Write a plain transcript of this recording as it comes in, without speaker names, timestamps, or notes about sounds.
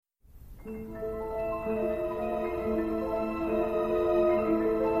So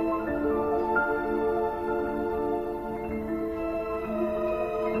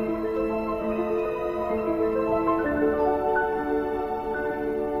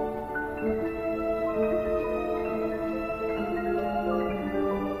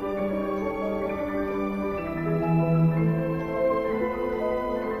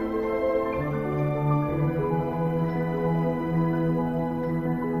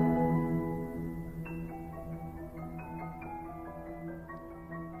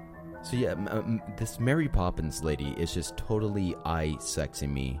yeah, this Mary Poppins lady is just totally eye-sexing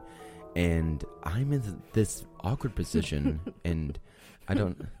me, and I'm in this awkward position, and I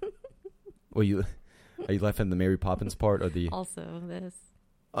don't. Are you laughing at the Mary Poppins part or the? Also, this.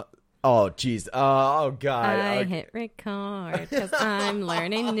 Oh jeez. Oh god. I hit record because I'm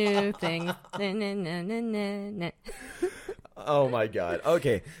learning new things. Oh my god.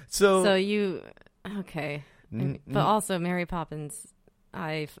 Okay. So you. Okay. But also Mary Poppins.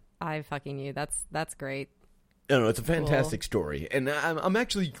 I fucking you. That's great. No, it's a fantastic story, and I'm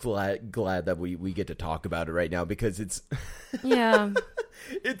actually glad that we get to talk about it right now because it's yeah,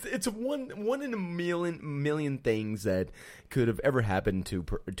 it's one in a million things that could have ever happened to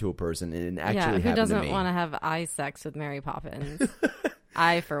a person, and it actually happened to me. Who doesn't want to have eye sex with Mary Poppins?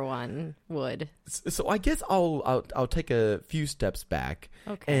 I, for one, would. So I guess I'll take a few steps back.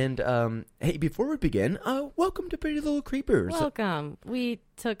 Okay. And hey, before we begin, welcome to Pretty Little Creepers. Welcome. We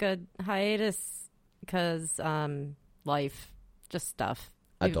took a hiatus because life, just stuff.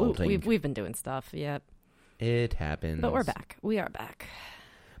 Adulting. We've been doing stuff. Yep. It happens. But we're back. We are back.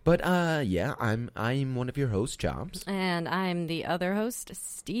 But yeah, I'm one of your hosts, Chops, and I'm the other host,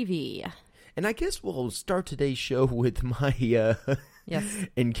 Stevie. And I guess we'll start today's show with my yes.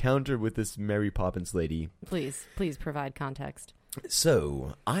 encounter with this Mary Poppins lady. Please provide context.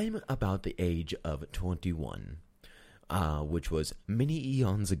 So, I'm about the age of 21, which was many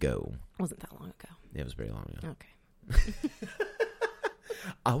eons ago. Wasn't that long ago. It was very long ago. Okay.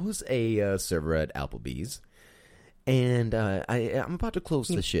 I was a server at Applebee's, and I'm about to close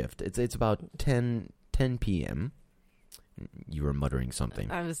the shift. It's about 10 p.m., You were muttering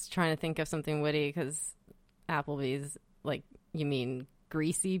something. I was trying to think of something witty because Applebee's, like, you mean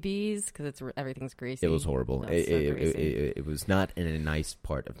greasy bees? Because everything's greasy. It was horrible. It was not in a nice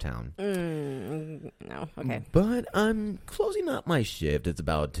part of town. No, okay. But I'm closing up my shift. It's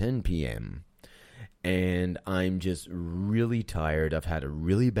about 10 p.m. And I'm just really tired. I've had a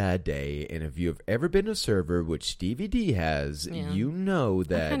really bad day. And if you've ever been a server, which Stevie D has, you know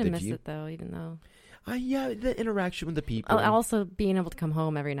that. I kind of miss it, though, even though. Yeah, the interaction with the people. Also, being able to come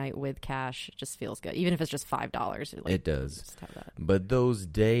home every night with cash just feels good. Even if it's just $5. It does. Just have that. But those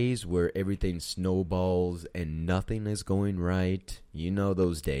days where everything snowballs and nothing is going right, you know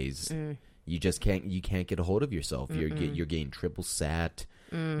those days. You just can't get a hold of yourself. Mm-mm. You're getting triple sat.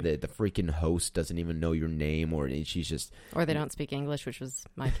 The freaking host doesn't even know your name, or she's just... Or they don't speak English, which was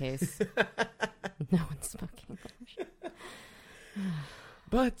my case. No one spoke English.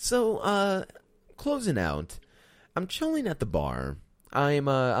 But so, closing out, I'm chilling at the bar. I'm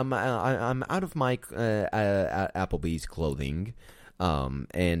out of my Applebee's clothing,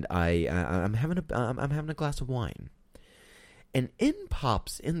 and I'm having a glass of wine, and in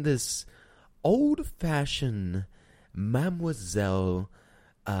pops in this old-fashioned Mademoiselle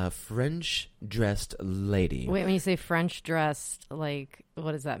French-dressed lady. Wait, when you say French-dressed, like,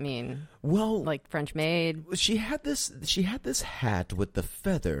 what does that mean? Well, like French maid? She had this hat with the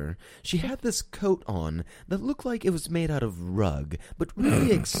feather. She had this coat on that looked like it was made out of rug, but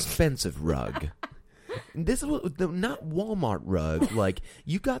really expensive rug. This was not Walmart rug. Like,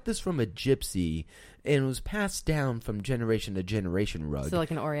 you got this from a gypsy, and it was passed down from generation to generation rug. So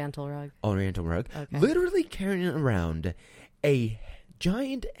like an Oriental rug? Oriental rug. Okay. Literally carrying around a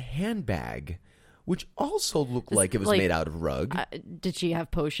giant handbag, which also looked like it was made out of rug. Did she have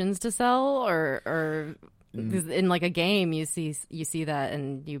potions to sell, or in like a game you see that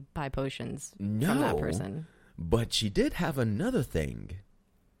and you buy potions from that person? But she did have another thing,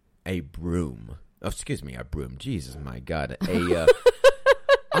 a broom. Oh, excuse me, a broom. Jesus, my God, I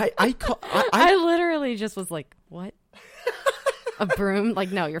literally just was like, what? A broom?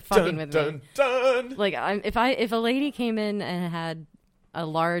 Like, no, you're fucking with me. Dun. Like, if a lady came in and had a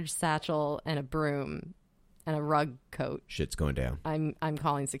large satchel and a broom and a rug coat, shit's going down. I'm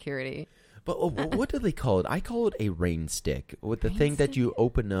calling security. But what do they call it? I call it a rain stick, with the thing that you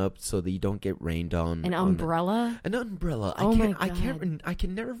open up so that you don't get rained on. An umbrella? An umbrella. Oh my God. I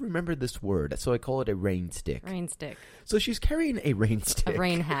can never remember this word, so I call it a rain stick. Rain stick. So she's carrying a rain stick. A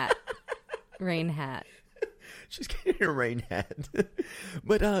rain hat. Rain hat. She's getting a rain hat.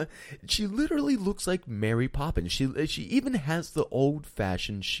 But she literally looks like Mary Poppins. She even has the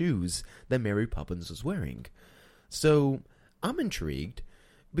old-fashioned shoes that Mary Poppins was wearing. So I'm intrigued.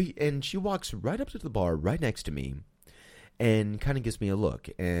 And she walks right up to the bar right next to me and kind of gives me a look.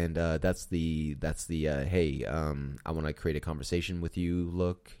 And that's the hey, I want to create a conversation with you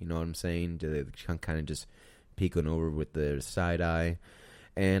look. You know what I'm saying? They kind of just peeking over with the side eye.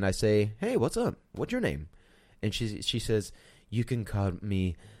 And I say, hey, what's up? What's your name? And she says, you can call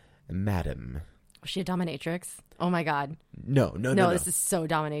me Madam. Was she a dominatrix? Oh my God. No. This is so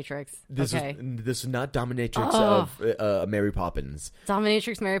dominatrix. This is not dominatrix of Mary Poppins.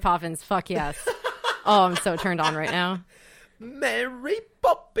 Dominatrix Mary Poppins. Fuck yes. Oh, I'm so turned on right now. Mary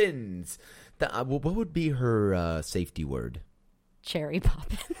Poppins. What would be her safety word? Cherry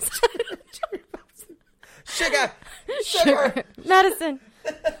Poppins. Sugar. Medicine.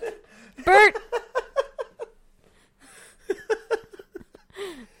 Bert.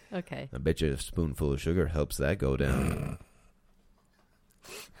 Okay. I bet you a spoonful of sugar helps that go down.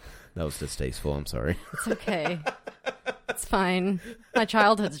 That was distasteful. I'm sorry. It's okay. It's fine. My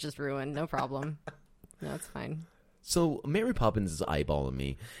childhood's just ruined. No problem. No, it's fine. So Mary Poppins is eyeballing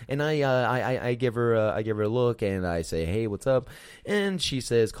me, and I give her a look, and I say, "Hey, what's up?" And she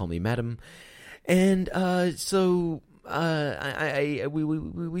says, "Call me Madam." And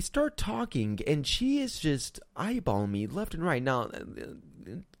we start talking, and she is just eyeballing me left and right. Now,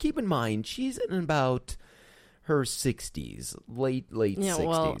 keep in mind, she's in about her 60s, late 60s.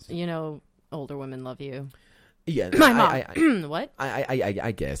 Well, older women love you. Yeah, my mom. What?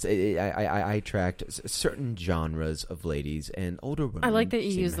 I guess I tracked certain genres of ladies and older women. I like that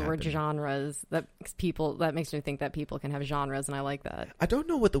you use the word genres. That makes me think that people can have genres, and I like that. I don't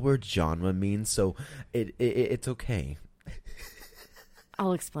know what the word genre means, so it's okay.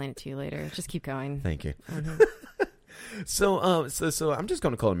 I'll explain it to you later. Just keep going. Thank you. Mm-hmm. So I'm just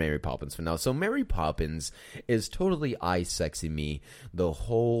going to call her Mary Poppins for now. So Mary Poppins is totally eye-sexy me the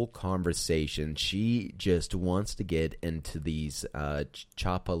whole conversation. She just wants to get into these oh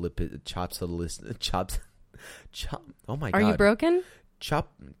my God. Are you broken?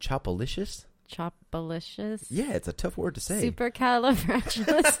 Chopalicious? Chopalicious? Yeah, it's a tough word to say.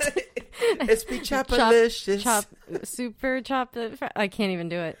 Supercalifragilistic. It's be chopalicious. I can't even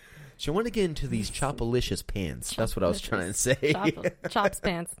do it. She wanted to get into these chopalicious pants. That's what I was trying to say. Chops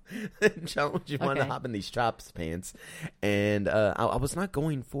pants. She wanted to hop in these chops pants. And I was not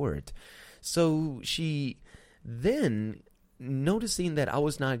going for it. So she then, noticing that I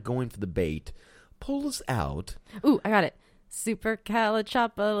was not going for the bait, pulls out. Ooh, I got it.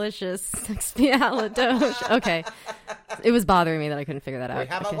 Supercalifragilisticexpialidocious. Okay. It was bothering me that I couldn't figure that out. We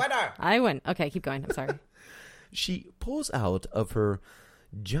have a winner. I win. Okay, keep going. I'm sorry. She pulls out of her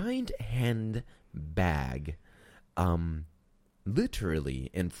giant hand bag, literally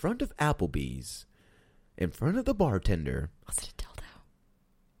in front of Applebee's, in front of the bartender. Was it a dildo?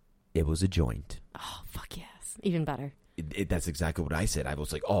 It was a joint. Oh, fuck yes. Even better. That's exactly what I said. I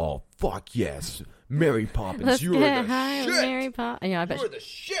was like, oh, fuck yes. Mary Poppins, Let's you're get the high shit. with Mary Poppins. Yeah, I bet you're the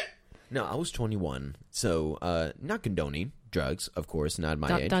shit. No, I was 21, so not condoning drugs, of course, not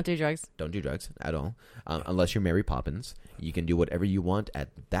my age. Don't do drugs. Don't do drugs at all. Unless you're Mary Poppins. You can do whatever you want at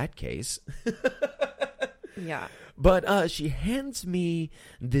that case. Yeah. But she hands me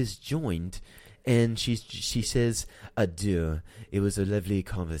this joint, and she says, adieu. It was a lovely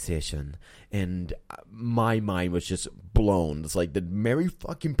conversation. And my mind was just blown. It's like, did Mary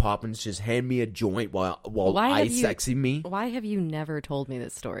fucking Poppins just hand me a joint while sexy me? Why have you never told me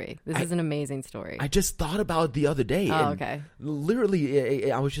this story? This is an amazing story. I just thought about it the other day. Oh, and okay. Literally,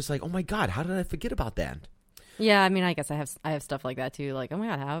 I was just like, oh my God, how did I forget about that? Yeah, I mean, I guess I have stuff like that too. Like, oh my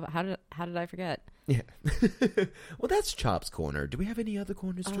God, how did I forget? Yeah. Well, that's Chop's corner. Do we have any other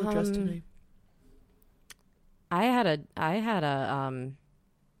corners to address today? I had a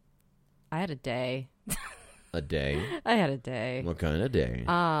day. A day? I had a day. What kind of day?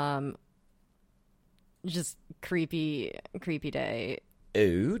 Just creepy day.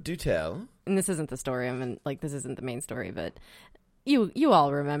 Ooh, do tell. And this isn't the story. This isn't the main story, but you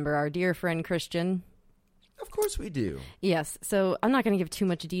all remember our dear friend Christian. Of course we do. Yes. So I'm not going to give too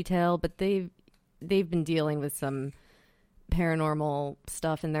much detail, but they've been dealing with some paranormal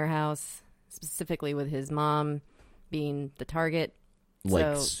stuff in their house, specifically with his mom being the target.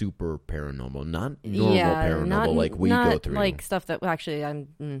 Like super paranormal, not normal paranormal like we go through. Like stuff that actually I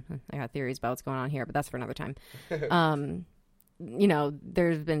got theories about what's going on here, but that's for another time.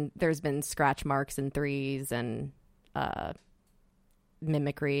 There's been scratch marks and threes and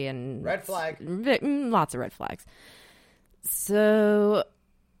mimicry and red flag. Lots of red flags. So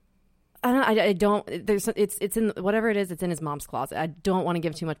I don't. There's it's in whatever it is. It's in his mom's closet. I don't want to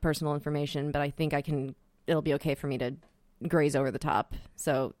give too much personal information, but I think I can. It'll be okay for me to graze over the top.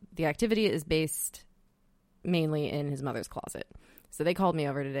 So the activity is based mainly in his mother's closet. So they called me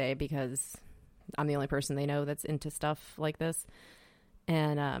over today because I'm the only person they know that's into stuff like this.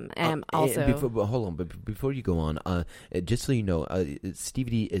 And also... hold on, but before you go on, just so you know,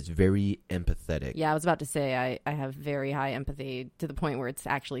 Stevie D is very empathetic. Yeah, I was about to say I have very high empathy to the point where it's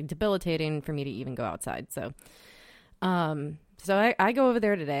actually debilitating for me to even go outside. So I go over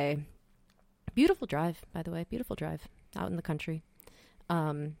there today. Beautiful drive, by the way. Beautiful drive out in the country.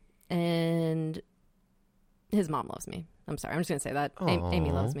 And his mom loves me. I'm sorry. I'm just going to say that.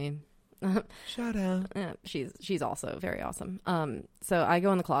 Amy loves me. Shout out. Yeah, she's also very awesome. So I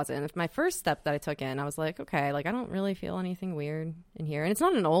go in the closet, and my first step that I took in, I was like, okay, like I don't really feel anything weird in here, and it's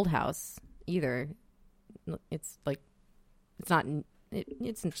not an old house either. It's like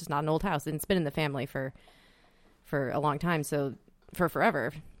it's just not an old house, and it's been in the family for a long time, so for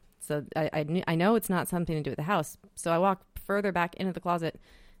forever. So I know it's not something to do with the house. So I walk further back into the closet,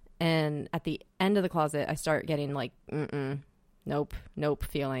 and at the end of the closet, I start getting like nope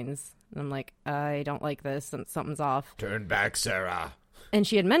feelings. And I'm like, I don't like this. Something's off. Turn back, Sarah. And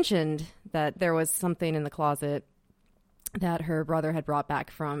she had mentioned that there was something in the closet that her brother had brought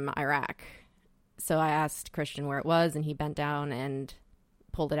back from Iraq. So I asked Christian where it was, and he bent down and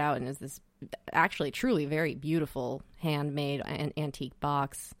pulled it out. And it was this actually truly very beautiful handmade and antique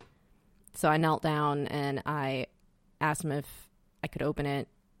box. So I knelt down and I asked him if I could open it.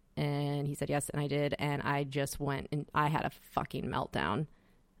 And he said yes, and I did. And I just went and I had a fucking meltdown.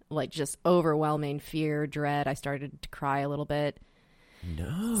 Like just overwhelming fear, dread. I started to cry a little bit.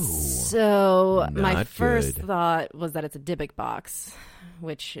 No. So my first good. thought was that it's a Dybbuk box,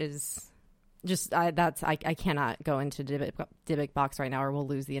 which is just I cannot go into Dybbuk box right now, or we'll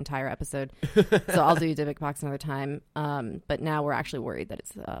lose the entire episode. So I'll do Dybbuk box another time. But now we're actually worried that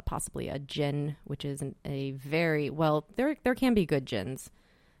it's possibly a gin, which is a very well. There can be good gins,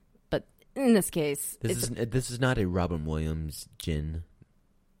 but in this case, this is not a Robin Williams gin.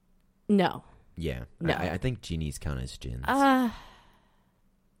 No. Yeah. No. I think genies count as gins. Yeah.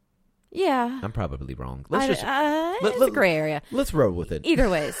 I'm probably wrong. It's a gray area. Let's roll with it. Either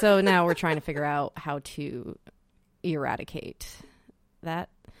way. So now we're trying to figure out how to eradicate that.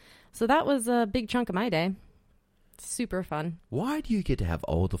 So that was a big chunk of my day. Super fun. Why do you get to have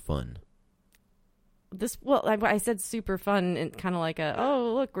all the fun? I said super fun and kind of like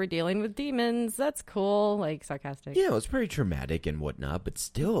oh, look, we're dealing with demons. That's cool. Like sarcastic. Yeah, it was pretty traumatic and whatnot, but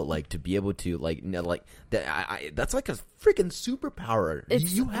still, like, to be able to, that's like a freaking superpower.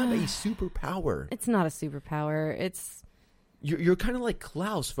 You have a superpower. It's not a superpower. You're kind of like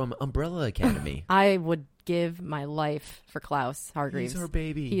Klaus from Umbrella Academy. I would give my life for Klaus Hargreaves. He's our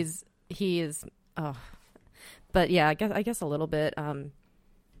baby. He is. Oh, but yeah, I guess a little bit.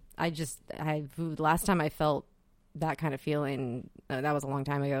 Last time I felt that kind of feeling, that was a long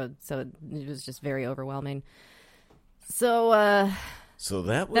time ago, so it was just very overwhelming. So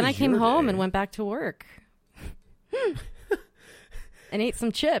that was then I came home and went back to work and ate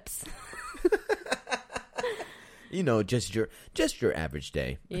some chips. Just your average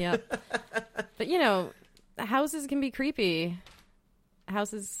day. Yeah. But houses can be creepy.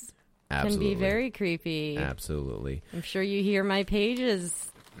 Houses Absolutely. can be very creepy. Absolutely. I'm sure you hear my pages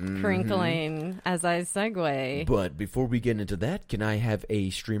crinkling as I segue. But before we get into that, can I have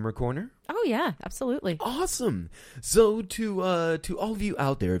a streamer corner? Oh yeah, absolutely. Awesome. So to all of you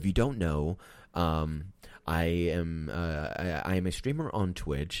out there, if you don't know, I am a streamer on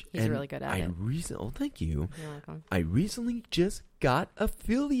Twitch. He's really good at it. Thank you. You're welcome. I recently just got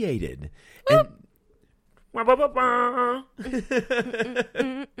affiliated.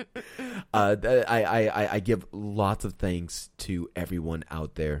 I give lots of thanks to everyone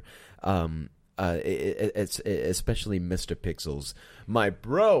out there, especially Mr. Pixels, my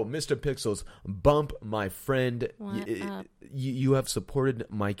bro, Mr. Pixels, Bump, my friend. You have supported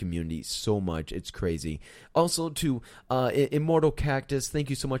my community so much. It's crazy. Also to Immortal Cactus, thank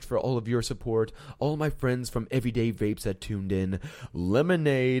you so much for all of your support. All my friends from Everyday Vapes that tuned in.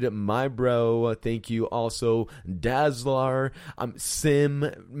 Lemonade, my bro, thank you. Also Dazzler, Sim,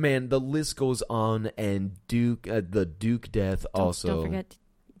 man, the list goes on. And Duke, the Duke Death also.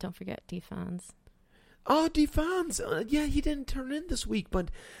 Don't forget Defense. Oh, Defense. Yeah, he didn't turn in this week, but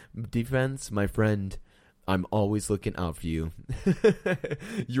Defense, my friend, I'm always looking out for you.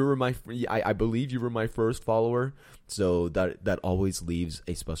 I believe you were my first follower, so that always leaves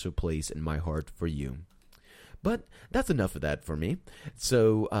a special place in my heart for you. But that's enough of that for me.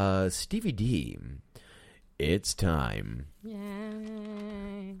 So, Stevie D, It's time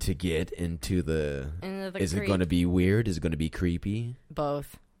Yay. to get into the... Is it creep. going to be weird? Is it going to be creepy?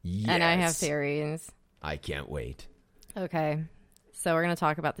 Both. Yes. And I have theories. I can't wait. Okay. So we're going to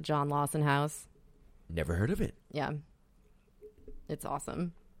talk about the John Lawson house. Never heard of it. Yeah. It's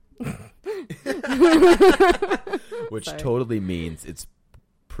awesome. Which Sorry. totally means it's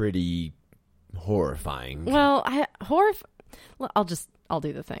pretty horrifying. Well, I'll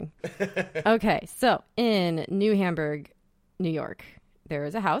do the thing. Okay. So in New Hamburg, New York, there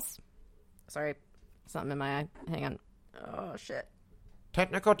is a house. Sorry. Something in my eye. Hang on. Oh, shit.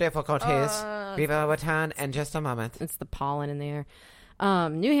 Technical difficulties. We will return in just a moment. It's the pollen in the air.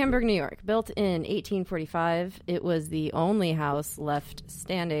 New Hamburg, New York, built in 1845. It was the only house left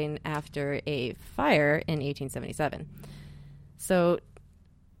standing after a fire in 1877. So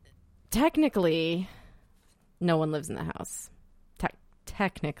technically, no one lives in the house.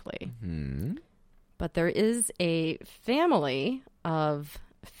 Technically. Hmm. But there is a family of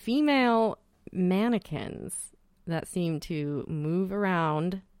female mannequins that seem to move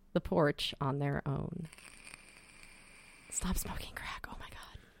around the porch on their own. Stop smoking crack. Oh my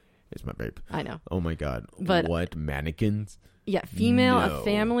God. It's my babe. I know. Oh my God. But- what? Mannequins? Yeah, No. a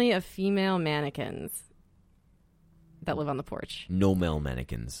family of female mannequins that live on the porch. No male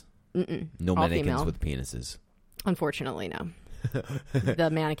mannequins. Mm-mm. No All mannequins female. with penises. Unfortunately, no. The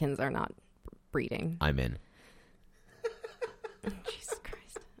mannequins are not breeding. I'm in. Jesus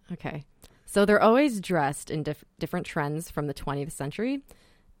Christ. Okay. So they're always dressed in different trends from the 20th century.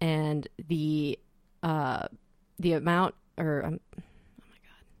 And the amount, or, oh my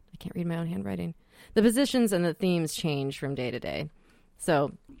God, I can't read my own handwriting. The positions and the themes change from day to day.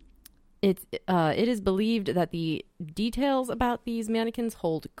 So it is believed that the details about these mannequins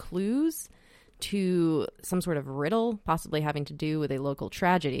hold clues to some sort of riddle, possibly having to do with a local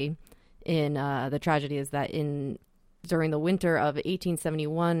tragedy. The tragedy is that during the winter of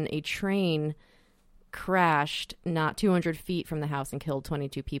 1871, a train crashed not 200 feet from the house and killed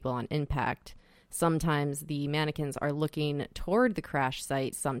 22 people on impact. Sometimes the mannequins are looking toward the crash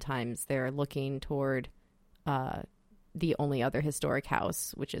site. Sometimes they're looking toward the only other historic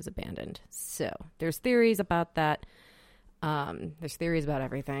house, which is abandoned. So there's theories about that. There's theories about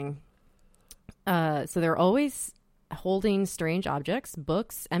everything. So they're always holding strange objects,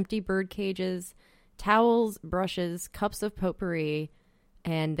 books, empty bird cages, towels, brushes, cups of potpourri,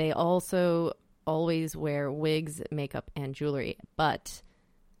 and they also always wear wigs, makeup, and jewelry. But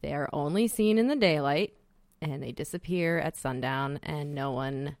they are only seen in the daylight, and they disappear at sundown, and no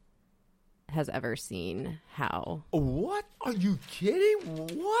one has ever seen how. What? Are you kidding?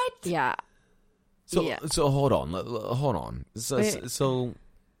 What? Yeah. So Yeah. so hold on. Hold on. Wait. So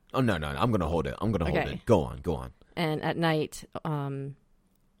oh no, I'm going to hold it. I'm going to hold Okay. it. Go on. And at night,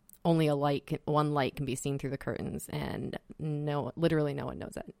 only one light can be seen through the curtains, and literally no one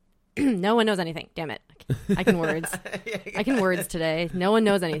knows that. No one knows anything. Damn it! I can words. I can words today. No one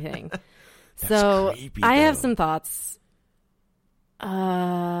knows anything. So creepy, I have though. some thoughts. Yeah,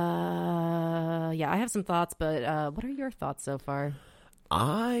 I have some thoughts, but what are your thoughts so far?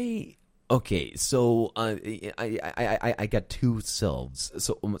 Okay, so I got two selves.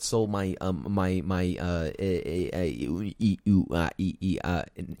 So my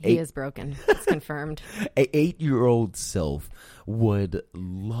He is broken. It's confirmed. a 8-year-old self would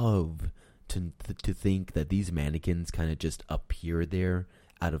love to think that these mannequins kind of just appear there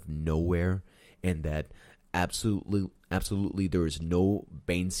out of nowhere, and that absolutely there is no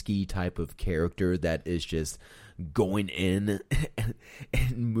Bansky type of character that is just going in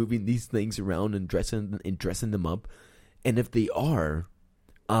and moving these things around and dressing them up. And if they are,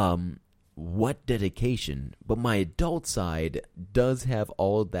 what dedication. But my adult side does have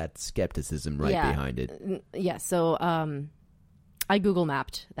all of that skepticism behind it. Yeah, so I Google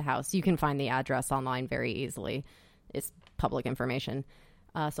mapped the house. You can find the address online very easily. It's public information.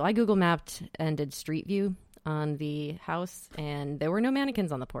 So I Google mapped and did Street View on the house, and there were no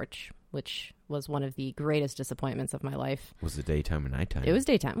mannequins on the porch, which was one of the greatest disappointments of my life. Was it daytime or nighttime? It was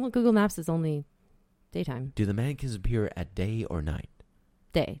daytime. Well, Google Maps is only daytime. Do the mannequins appear at day or night?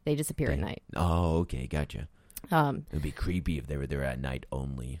 Day. They disappear at night. Oh, okay, gotcha. It'd be creepy if they were there at night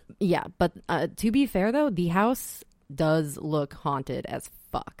only. Yeah, but to be fair, though, the house does look haunted as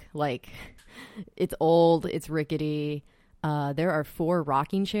fuck. Like, it's old, it's rickety. There are 4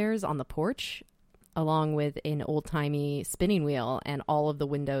 rocking chairs on the porch, along with an old-timey spinning wheel, and all of the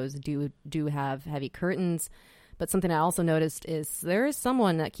windows do have heavy curtains. But something I also noticed is there is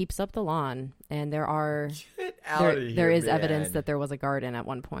someone that keeps up the lawn, and there is evidence that there was a garden at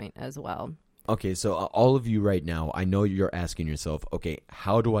one point as well. Okay, so all of you right now, I know you're asking yourself, okay,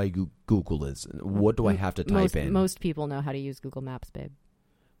 how do I Google this? What do I have to type in? Most people know how to use Google Maps, babe.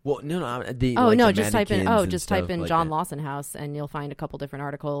 Well, no. Just type in. Type in like John that. Lawson House, and you'll find a couple different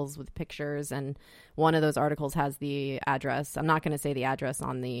articles with pictures. And one of those articles has the address. I'm not going to say the address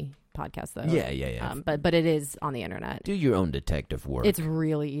on the podcast, though. Yeah. But it is on the internet. Do your own detective work. It's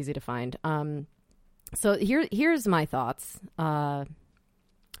really easy to find. So here's my thoughts.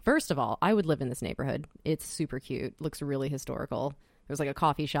 First of all, I would live in this neighborhood. It's super cute. Looks really historical. There's like a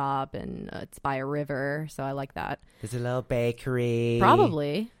coffee shop, and it's by a river, so I like that. There's a little bakery.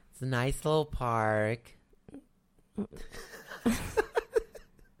 Probably. It's a nice little park. I'm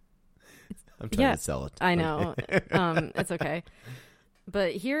trying to sell it. I know. It's okay.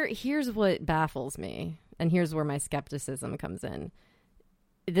 But here's what baffles me, and here's where my skepticism comes in.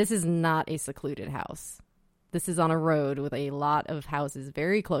 This is not a secluded house. This is on a road with a lot of houses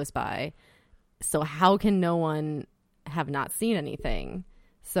very close by. So how can no one have not seen anything?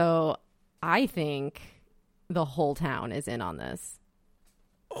 So I think the whole town is in on this.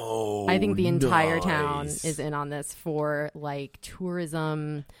 Oh, I think the entire town nice. is in on this for like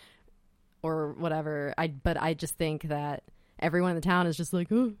tourism or whatever. But I just think that everyone in the town is just like,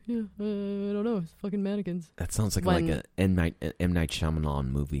 oh yeah, I don't know, it's fucking mannequins. That sounds like a M. Night Shyamalan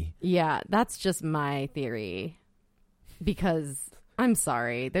movie. Yeah, that's just my theory. Because I'm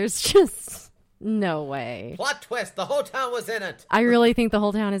sorry, there's just no way. Plot twist. The whole town was in it. I really think the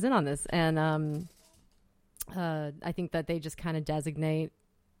whole town is in on this, and I think that they just kind of designate,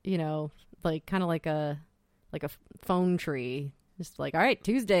 like kind of like a phone tree, just like, all right,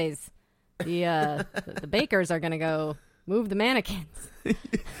 Tuesdays, the bakers are gonna go move the mannequins.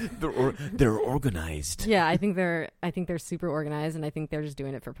 They're organized. Yeah, I think they're super organized, and I think they're just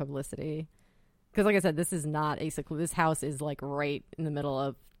doing it for publicity. Because, like I said, this is not this house is like right in the middle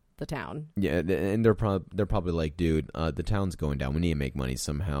of the town. Yeah, and they're probably like, dude, the town's going down. We need to make money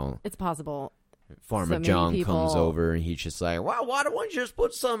somehow. It's possible. Farmer So John many comes people- over and he's just like, well, why don't we just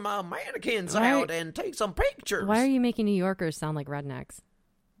put some mannequins Why- out and take some pictures? Why are you making New Yorkers sound like rednecks?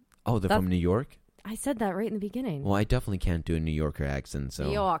 Oh, they're That's- from New York? I said that right in the beginning. Well, I definitely can't do a New Yorker accent, so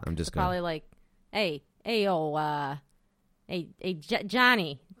New York. I'm just It's probably like, hey,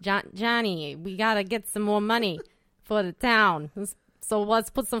 Johnny, we gotta get some more money for the town. So let's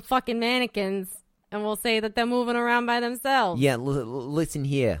put some fucking mannequins, and we'll say that they're moving around by themselves. Yeah, listen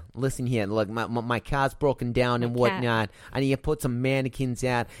here. Look, my car's broken down and My cat. whatnot. I need to put some mannequins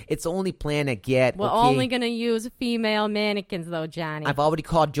out. It's the only plan I get. We're okay? only gonna use female mannequins, though, Johnny. I've already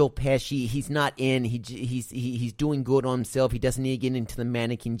called Joe Pesci. He's not in. He's doing good on himself. He doesn't need to get into the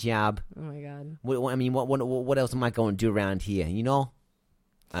mannequin job. Oh my god. What else am I going to do around here?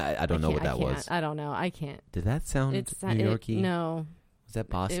 I don't know what that was. I don't know. I can't. Did that sound New Yorkie? No. Was that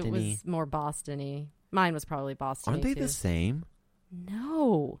Boston-y? It was more Boston-y. Mine was probably Boston-y, Aren't they too. the same?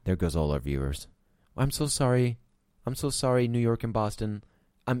 No. There goes all our viewers. I'm so sorry. New York and Boston.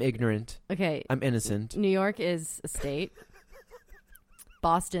 I'm ignorant. Okay. I'm innocent. New York is a state.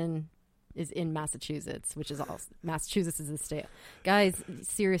 Boston is in Massachusetts, which is also Massachusetts is a state. Guys,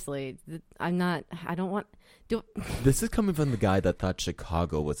 seriously, I don't want. This is coming from the guy that thought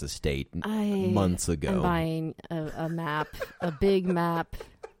Chicago was a state months ago. I'm buying a map, a big map.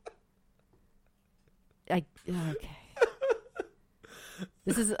 Okay.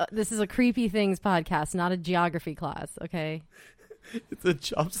 This is a creepy things podcast, not a geography class. Okay. It's a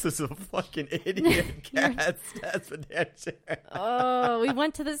jumps as a fucking idiot cat. That's what that said. Oh, we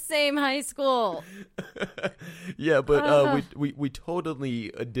went to the same high school. Yeah, but we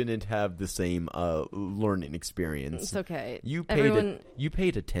totally didn't have the same learning experience. It's okay. You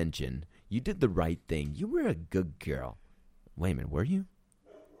paid attention. You did the right thing. You were a good girl. Wait a minute, were you?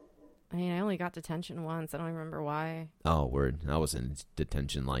 I mean, I only got detention once. I don't remember why. Oh, word. I was in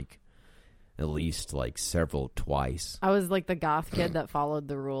detention at least several twice. I was like the goth kid that followed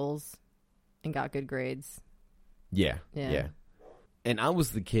the rules and got good grades. Yeah. Yeah. And I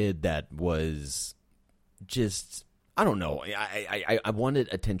was the kid that was just, I don't know. I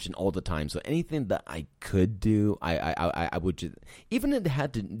wanted attention all the time. So anything that I could do, I would just, even if it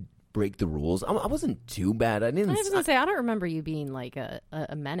had to break the rules, I wasn't too bad. I was gonna say, I don't remember you being like a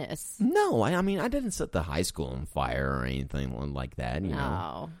menace. No, I mean, I didn't set the high school on fire or anything like that. You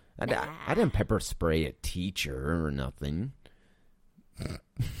know, I didn't pepper spray a teacher or nothing.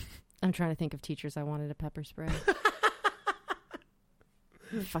 I'm trying to think of teachers I wanted to pepper spray.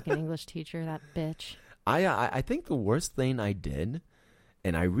 Fucking English teacher, that bitch. I think the worst thing I did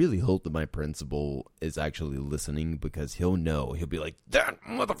And I really hope that my principal is actually listening because he'll know. He'll be like, that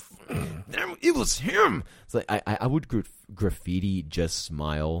motherfucker, it was him. It's like I would graffiti just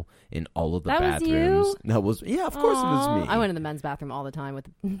smile in all of the That was bathrooms. you? That was, yeah, of course it was me. I went to the men's bathroom all the time with.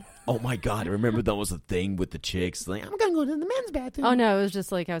 Oh my God, I remember that was a thing with the chicks. Like, I'm going to go to the men's bathroom. Oh no, it was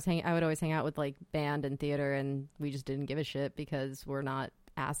just like I would always hang out with like band and theater, and we just didn't give a shit because we're not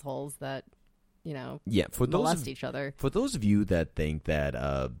assholes that, Yeah, molest each other. For those of you that think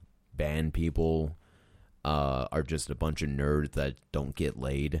that band people are just a bunch of nerds that don't get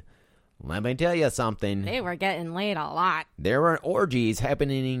laid, let me tell you something. They were getting laid a lot. There are orgies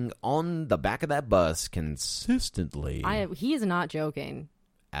happening on the back of that bus consistently. He is not joking.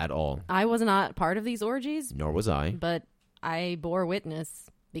 At all. I was not part of these orgies, Nor was I. but I bore witness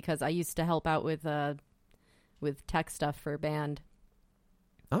because I used to help out with tech stuff for band.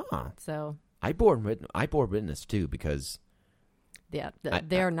 Ah, So I bore witness too because yeah,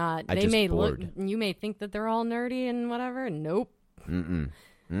 they're not. I They just may bored. look. You may think that they're all nerdy and whatever. Nope. Mm-mm.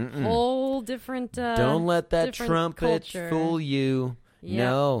 Whole different. Don't let that different trumpet culture. fool you. Yeah.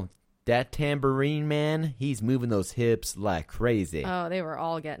 No, that tambourine man, he's moving those hips like crazy. Oh, they were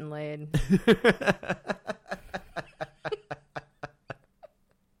all getting laid.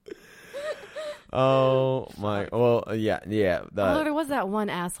 Oh my! Well, yeah. Although there was that one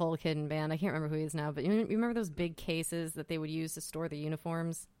asshole kid in band. I can't remember who he is now, but you remember those big cases that they would use to store the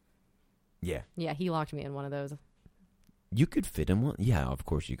uniforms? Yeah. Yeah, he locked me in one of those. You could fit in one. Yeah, of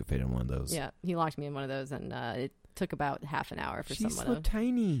course you could fit in one of those. Yeah, he locked me in one of those, and it took about half an hour for She's someone so to.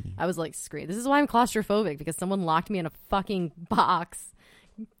 tiny. I was like, scream. This is why I'm claustrophobic, because someone locked me in a fucking box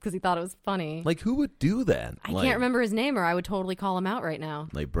because he thought it was funny. Like, who would do that? I can't remember his name, or I would totally call him out right now.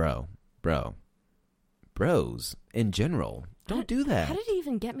 Like, bros in general, don't do that. How did he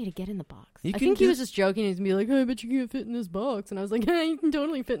even get me to get in the box? You I can think he do- was just joking. He's gonna be like, "Hey, I bet you can't fit in this box," and I was like, "Hey, you can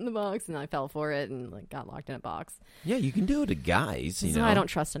totally fit in the box," and I fell for it and like got locked in a box. Yeah, you can do it to guys. This is why I don't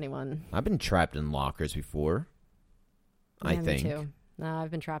trust anyone. I've been trapped in lockers before. I Yeah, think. me too. No, I've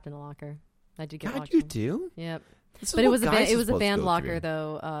been trapped in a locker. I did get God, locked you in. do? Yep. This is But it what was guys are it was a supposed to band go locker through.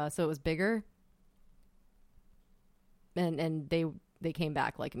 though, so it was bigger. And they came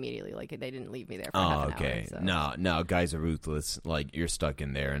back like immediately, like they didn't leave me there for half Oh, an okay. hour. So. No, guys are ruthless. Like, you're stuck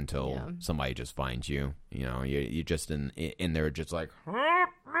in there until Yeah. somebody just finds you. You know, you're just in there, just like.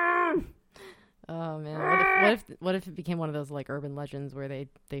 Oh man, what if it became one of those like urban legends where they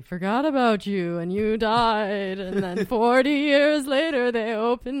forgot about you and you died, and then 40 years later they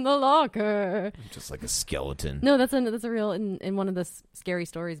opened the locker. Just like a skeleton. No, that's a real in one of the scary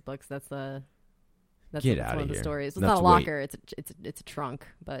stories books. That's Get one outta of the here. stories. It's That's not a locker. It's a trunk,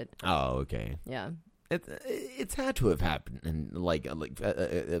 but Oh, okay. yeah. It's had to have happened and like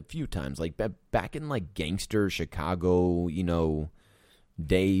a few times, like back in like gangster Chicago,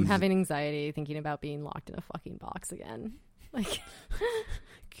 days. I'm having anxiety thinking about being locked in a fucking box again. Like,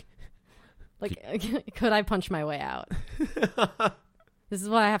 could I punch my way out? This is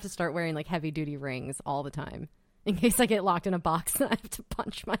why I have to start wearing like heavy duty rings all the time in case I get locked in a box and I have to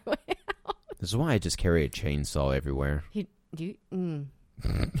punch my way out. This is why I just carry a chainsaw everywhere.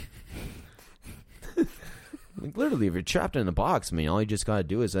 Like, literally, if you're trapped in a box, I mean, all you just gotta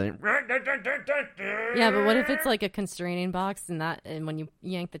do is Yeah, but what if it's like a constraining box and when you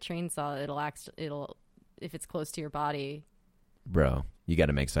yank the chainsaw, if it's close to your body. Bro, you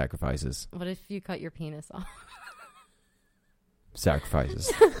gotta make sacrifices. What if you cut your penis off?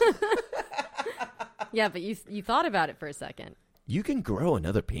 Sacrifices. Yeah, but you thought about it for a second. You can grow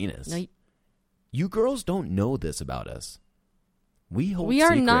another penis. No, You girls don't know this about us. We hold we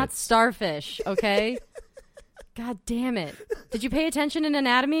are not secrets. starfish, okay? God damn it. Did you pay attention in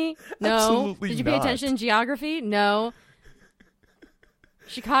anatomy? No. Absolutely Did you pay not. attention in geography? No.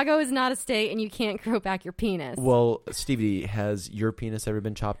 Chicago is not a state, and you can't grow back your penis. Well, Stevie, has your penis ever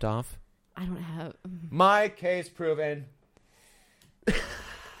been chopped off? I don't have... My case proven.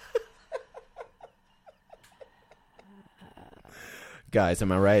 Guys,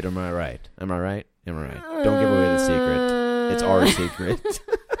 am I right or am I right? Am I right? Am I right? Don't give away the secret. It's our secret.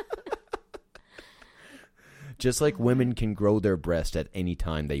 Just like women can grow their breast at any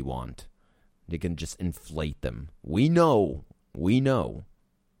time they want. They can just inflate them. We know. We know.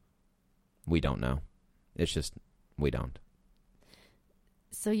 We don't know. It's just, we don't.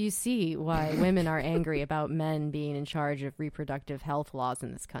 So you see why women are angry about men being in charge of reproductive health laws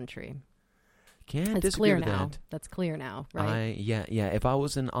in this country. Can't It's disagree clear with now. that. That's clear now, right? Yeah. If I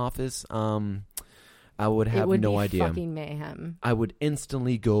was in office, I I would have it would no be idea. fucking mayhem. I would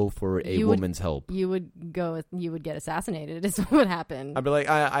instantly go for a woman's help. You would get assassinated. Is what would happen. I'd be like,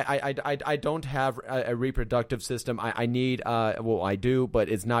 I don't have a reproductive system. I need, well, I do, but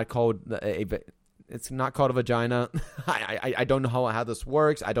it's not called it's not called a vagina. I don't know how this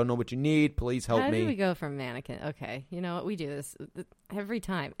works. I don't know what you need. Please help How me. do we go from mannequin? Okay, you know what? We do this every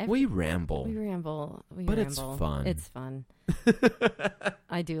time. We ramble. But it's fun. It's fun.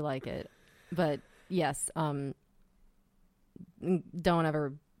 I do like it. But yes, don't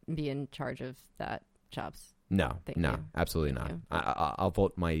ever be in charge of that, Chops. No, Thank no, you. absolutely Thank not. you. I'll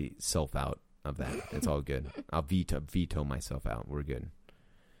vote myself out of that. It's all good. I'll veto myself out. We're good.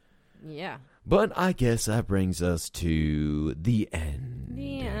 Yeah. But I guess that brings us to the end.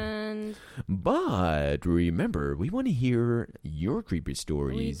 The end. But remember, we want to hear your creepy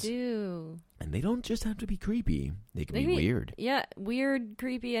stories. We do. And they don't just have to be creepy. They can be weird. Yeah, weird,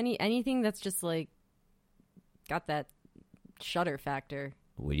 creepy, anything that's just like got that shudder factor.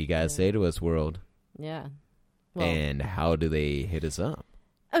 What do you guys say to us, world? Yeah. Well, And how do they hit us up?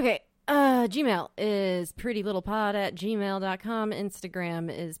 okay. Gmail is prettylittlepod@gmail.com.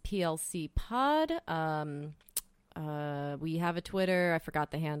 Instagram is plcpod. We have a Twitter. I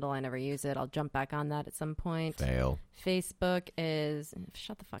forgot the handle. I never use it. I'll jump back on that at some point. Fail. Facebook is...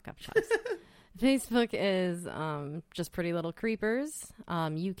 Shut the fuck up, Chops. Facebook is just Pretty Little Creepers.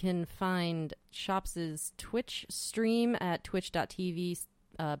 You can find Chops' Twitch stream at twitch.tv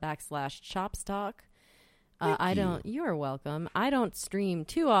 /ChopsTalk. You're welcome. I don't stream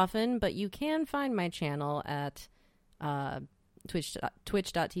too often, but you can find my channel at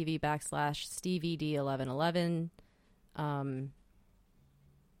twitch.tv /StevieD1111.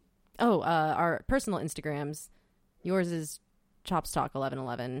 Our personal Instagrams. Yours is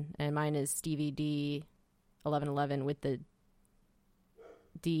ChopsTalk1111, and mine is StevieD1111 with the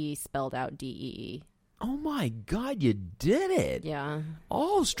D spelled out DEE. Oh my God, you did it. Yeah.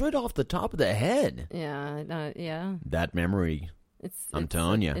 Oh, straight off the top of the head. Yeah. Yeah. That memory. I'm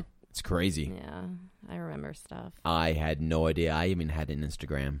telling you. It's crazy. Yeah. I remember stuff. I had no idea I even had an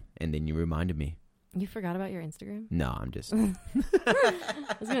Instagram, and then you reminded me. You forgot about your Instagram? No, I'm just... I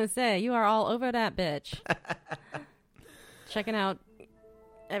was going to say, you are all over that bitch. Checking out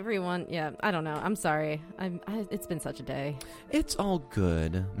everyone. Yeah, I don't know. I'm sorry. It's been such a day. It's all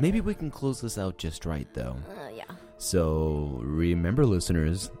good. Maybe we can close this out just right, though. Yeah. So, remember,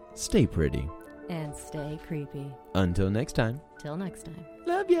 listeners, stay pretty. And stay creepy. Until next time. Till next time.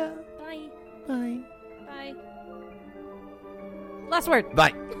 Love ya. Bye. Bye. Bye. Last word.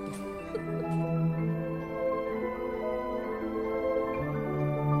 Bye.